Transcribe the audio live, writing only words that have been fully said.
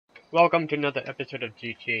Welcome to another episode of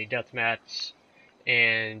GTA Deathmatch,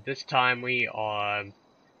 and this time we are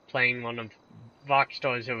playing one of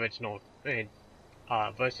Rockstar's original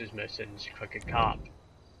versus missions, Crooked Cop.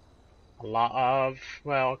 A lot of,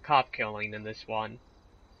 well, cop killing in this one,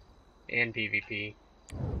 and PvP.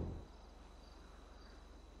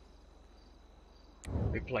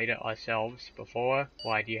 We played it ourselves before.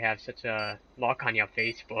 Why do you have such a look on your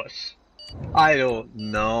face, boss? I don't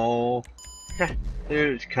know.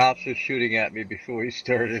 There's cops were shooting at me before we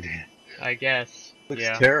started. I guess. Looks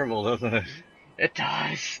Yeah. terrible, doesn't it? It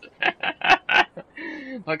does.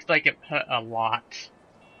 Looks like it hurt a lot.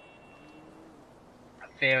 A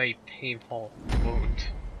very painful wound.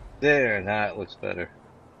 There, that looks better.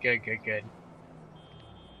 Good, good, good.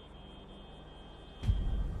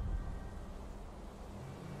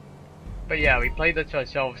 But yeah, we played this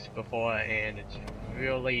ourselves before, and it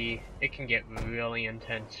can get really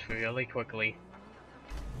intense really quickly.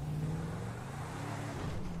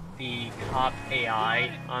 The cop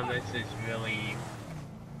AI on this is really...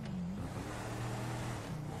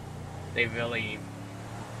 They really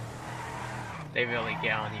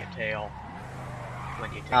get on your tail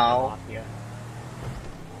when you take them off you.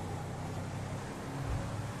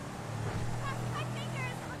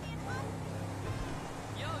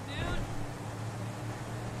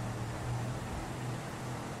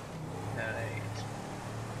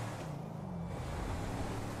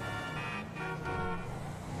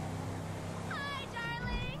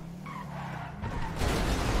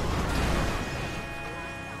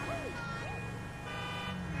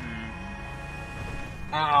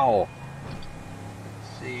 Ow!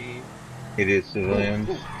 Let's see. It is civilians.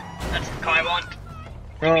 Ooh. That's the car I want.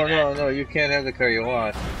 No, you can't have the car you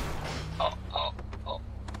want. Oh.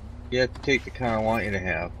 You have to take the car I want you to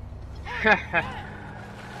have.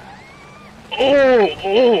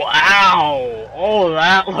 Ow! Oh,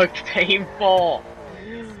 that looked painful.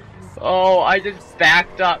 Oh, I just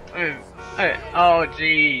backed up. Oh,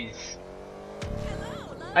 jeez.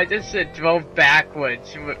 I just drove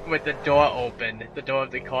backwards with the door open. The door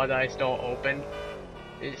of the car that I stole open.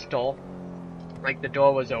 It stole. Like, the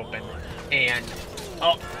door was open. And...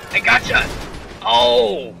 Oh, I gotcha!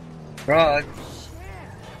 Oh! Rod.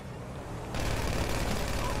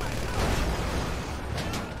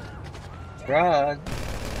 Rod.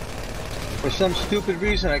 For some stupid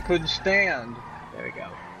reason I couldn't stand. There we go.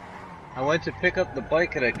 I went to pick up the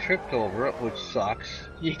bike and I tripped over it, which sucks.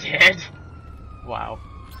 You did? Wow.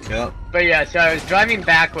 Yep. But yeah, so I was driving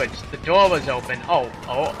backwards. The door was open. Oh,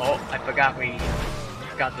 I forgot the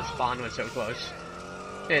spawn was so close.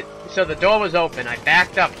 So the door was open. I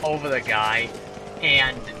backed up over the guy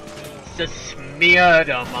and just smeared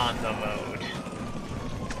him on the road.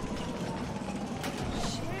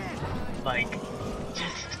 Like,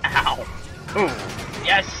 just ow. Ooh,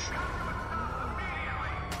 yes.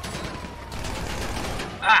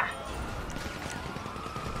 Ah.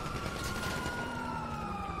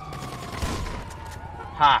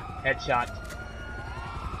 Ha, headshot.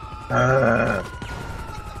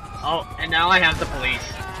 Oh, and now I have the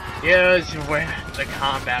police. Here's where the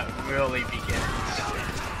combat really begins.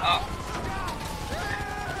 Oh.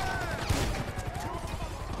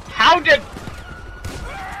 How did...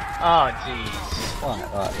 Oh, jeez.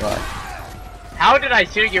 What? How did I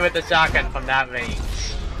shoot you with the shotgun from that range?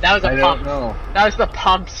 That was a pump. I don't know. That was the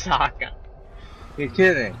pump shotgun. You're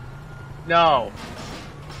kidding. No.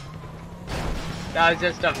 That was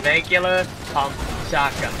just a regular pump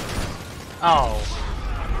shotgun. Oh.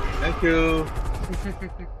 Thank you.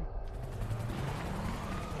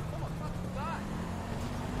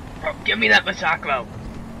 Oh, give me that Masakro.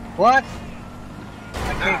 What?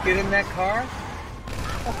 I can't get in that car?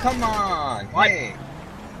 Oh, come on. What? Hey.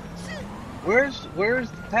 Where's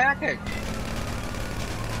the package?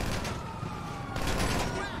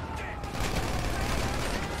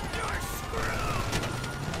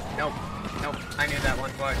 Nope, I knew that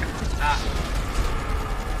one work. Ah.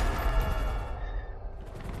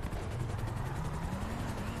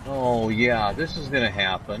 Oh yeah, this is gonna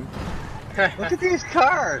happen. Look at these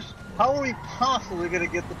cars! How are we possibly gonna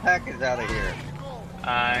get the package out of here?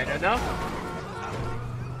 I don't know.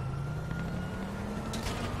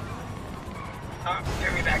 Oh,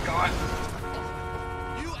 give me that gun.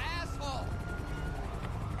 You asshole!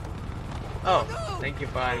 Oh, thank you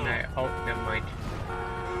for buying that. Oh, never mind.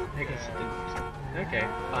 I guess it didn't. Okay,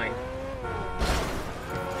 fine.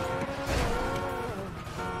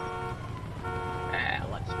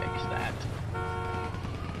 Let's fix that.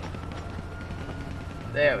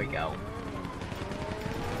 There we go.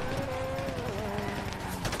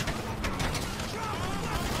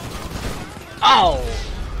 Oh!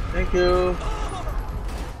 Thank you.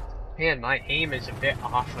 Man, my aim is a bit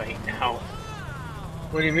off right now.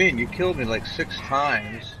 What do you mean? You killed me like 6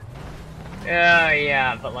 times.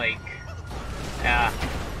 Yeah, but like, yeah,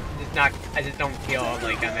 just not. I just don't feel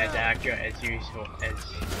like I'm as accurate as usual as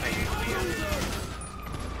I usually am.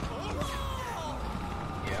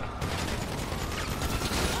 Yeah.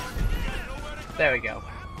 There we go.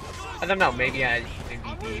 I don't know. Maybe the AP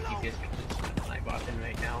pistol is my weapon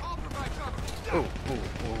right now. Ooh.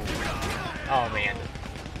 Oh man.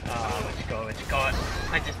 Let's go.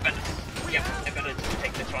 I just better. Yep, I better just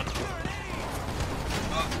take this one.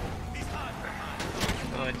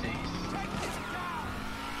 Oh jeez.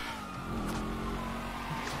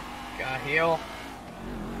 Gotta heal.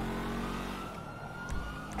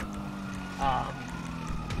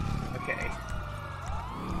 Okay.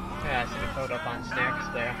 Yeah, I should have filled up on snacks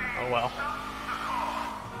there. Oh well.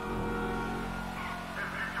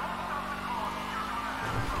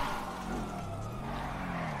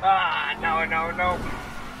 Ah, no.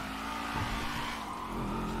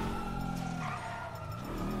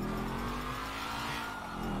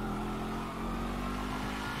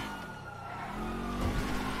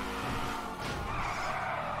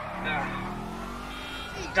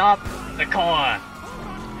 Stop the car!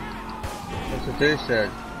 That's what they said.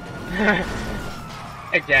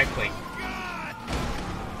 Exactly.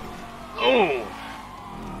 Oh!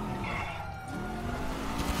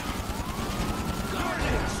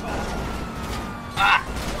 Ah!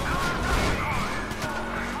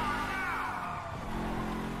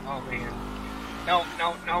 Oh man. No.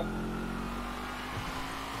 No! Ah.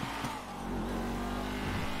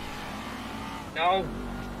 No.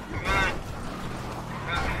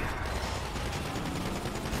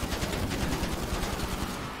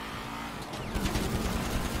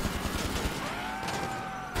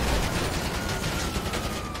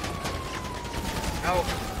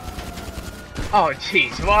 Oh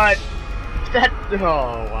jeez, what? That. Oh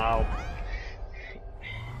wow.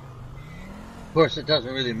 Of course, it doesn't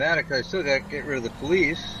really matter because I still got to get rid of the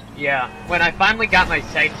police. Yeah, when I finally got my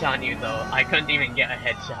sights on you though, I couldn't even get a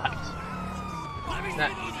headshot.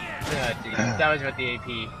 That was with the AP.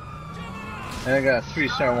 And I got a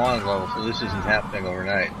 3-star wanted level, so this isn't happening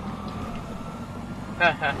overnight.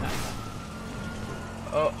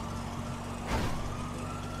 Oh.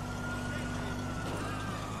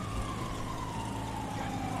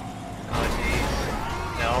 Oh jeez.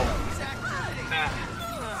 No.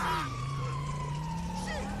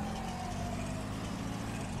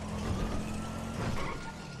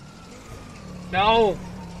 No!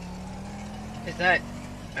 Is that...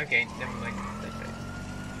 Okay, never mind. That's right.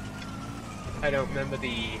 I don't remember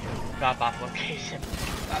the drop-off location.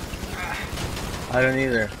 I don't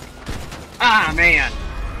either. Ah, man!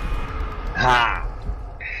 Ha!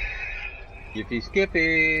 Yippee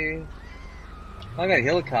skippy! I got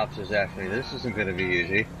helicopters actually. This isn't going to be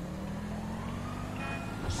easy.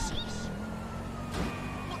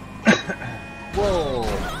 Whoa!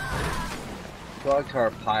 Dog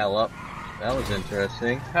tar pile up. That was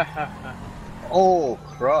interesting. Oh,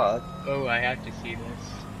 crud. Oh, I have to see this.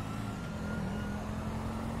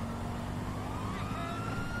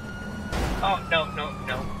 Oh, no.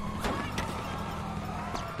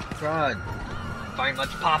 Crud. Fine,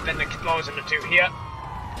 let's pop an explosion or two here.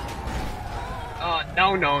 Oh,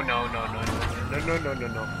 no.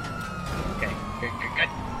 Okay, good.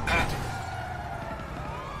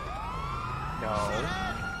 No.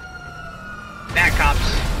 Back cops.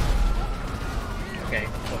 Okay,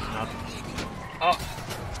 close enough.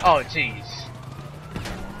 Oh, jeez.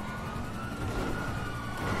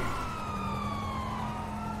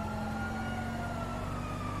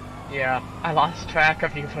 Yeah, I lost track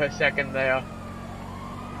of you for a second there.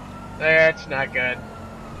 That's not good.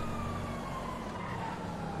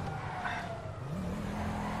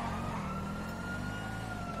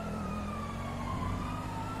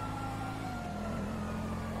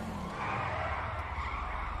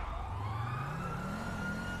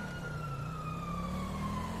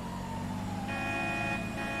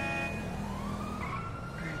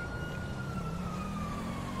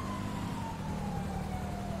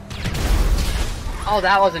 Oh,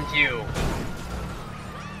 that wasn't you.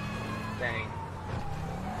 Dang.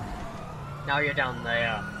 Now you're down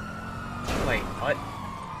there. Wait, what?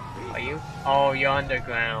 Are you? Oh, you're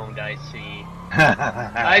underground, I see.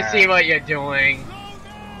 I see what you're doing.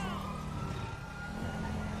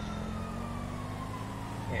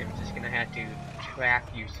 Okay, I'm just gonna have to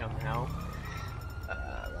track you somehow.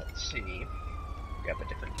 Let's see. Grab a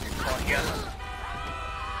different call here.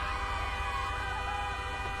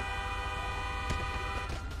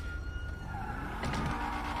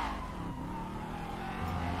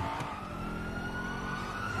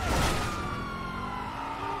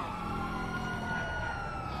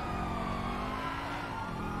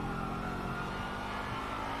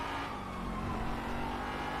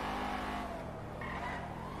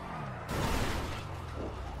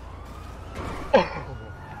 Oh,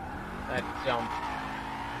 that jump.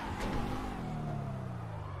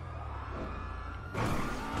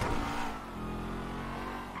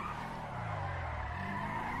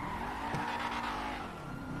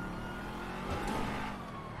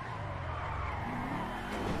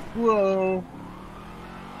 Whoa.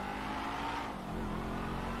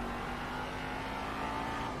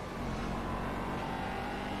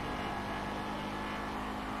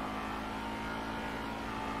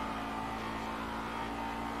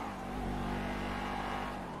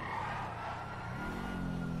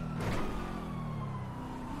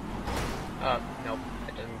 Nope,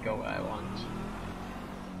 it didn't go what I wanted.